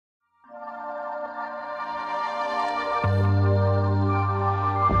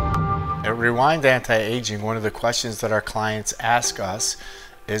At Rewind Anti-Aging, one of the questions that our clients ask us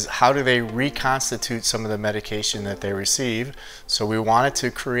is how do they reconstitute some of the medication that they receive. So we wanted to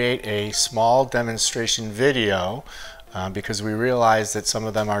create a small demonstration video because we realized that some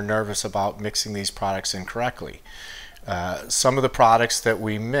of them are nervous about mixing these products incorrectly. Some of the products that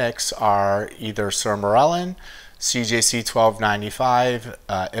we mix are either Sermorelin, CJC 1295,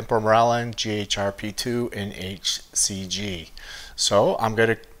 Sermorelin, GHRP2, and HCG. So I'm going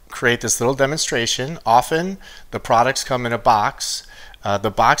to create this little demonstration. Often the products come in a box. The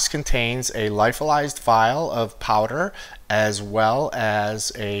box contains a lyophilized vial of powder as well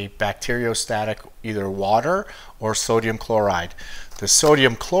as a bacteriostatic either water or sodium chloride. The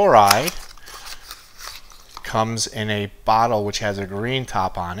sodium chloride comes in a bottle which has a green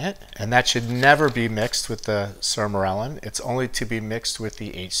top on it, and that should never be mixed with the Sermorelin. It's only to be mixed with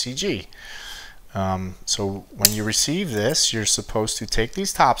the HCG. So when you receive this, you're supposed to take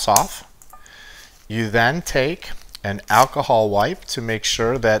these tops off. You then take an alcohol wipe to make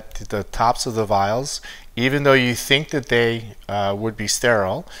sure that the tops of the vials, even though you think that they would be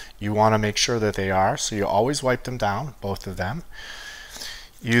sterile, you want to make sure that they are. So you always wipe them down, both of them.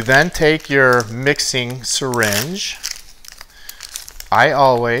 You then take your mixing syringe. I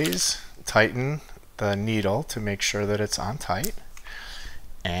always tighten the needle to make sure that it's on tight.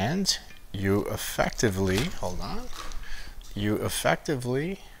 And you effectively, you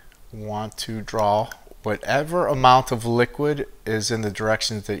effectively want to draw whatever amount of liquid is in the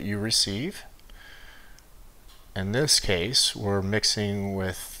directions that you receive. In this case, we're mixing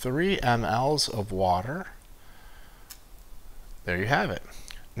with 3 mLs of water. There you have it.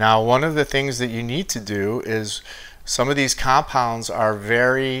 Now, one of the things that you need to do is some of these compounds are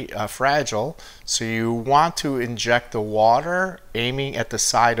very fragile, so you want to inject the water aiming at the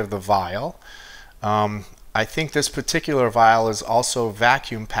side of the vial. I think this particular vial is also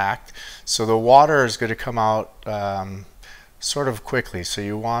vacuum packed, so the water is going to come out sort of quickly. So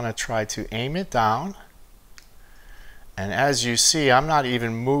you want to try to aim it down, and as you see, I'm not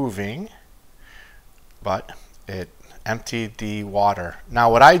even moving, but it emptied the water.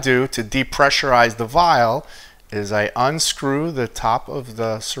 Now what I do to depressurize the vial is I unscrew the top of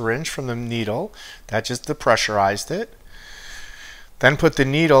the syringe from the needle. That just depressurized it. Then put the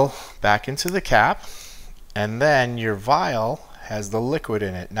needle back into the cap, and then your vial has the liquid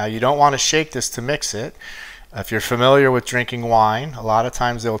in it. Now you don't want to shake this to mix it. If you're familiar with drinking wine, a lot of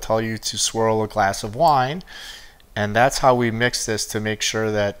times they'll tell you to swirl a glass of wine, and that's how we mix this to make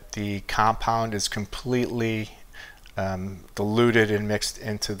sure that the compound is completely diluted and mixed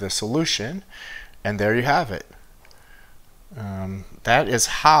into the solution. And there you have it. That is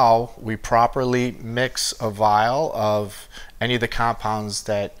how we properly mix a vial of any of the compounds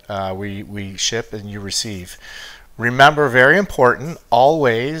that we ship and you receive. Remember, very important,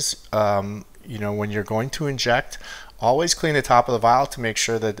 always, you know, when you're going to inject, always clean the top of the vial to make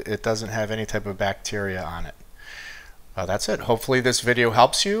sure that it doesn't have any type of bacteria on it. That's it. Hopefully this video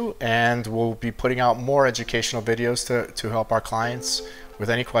helps you, and we'll be putting out more educational videos to help our clients with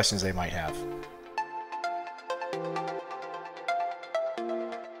any questions they might have.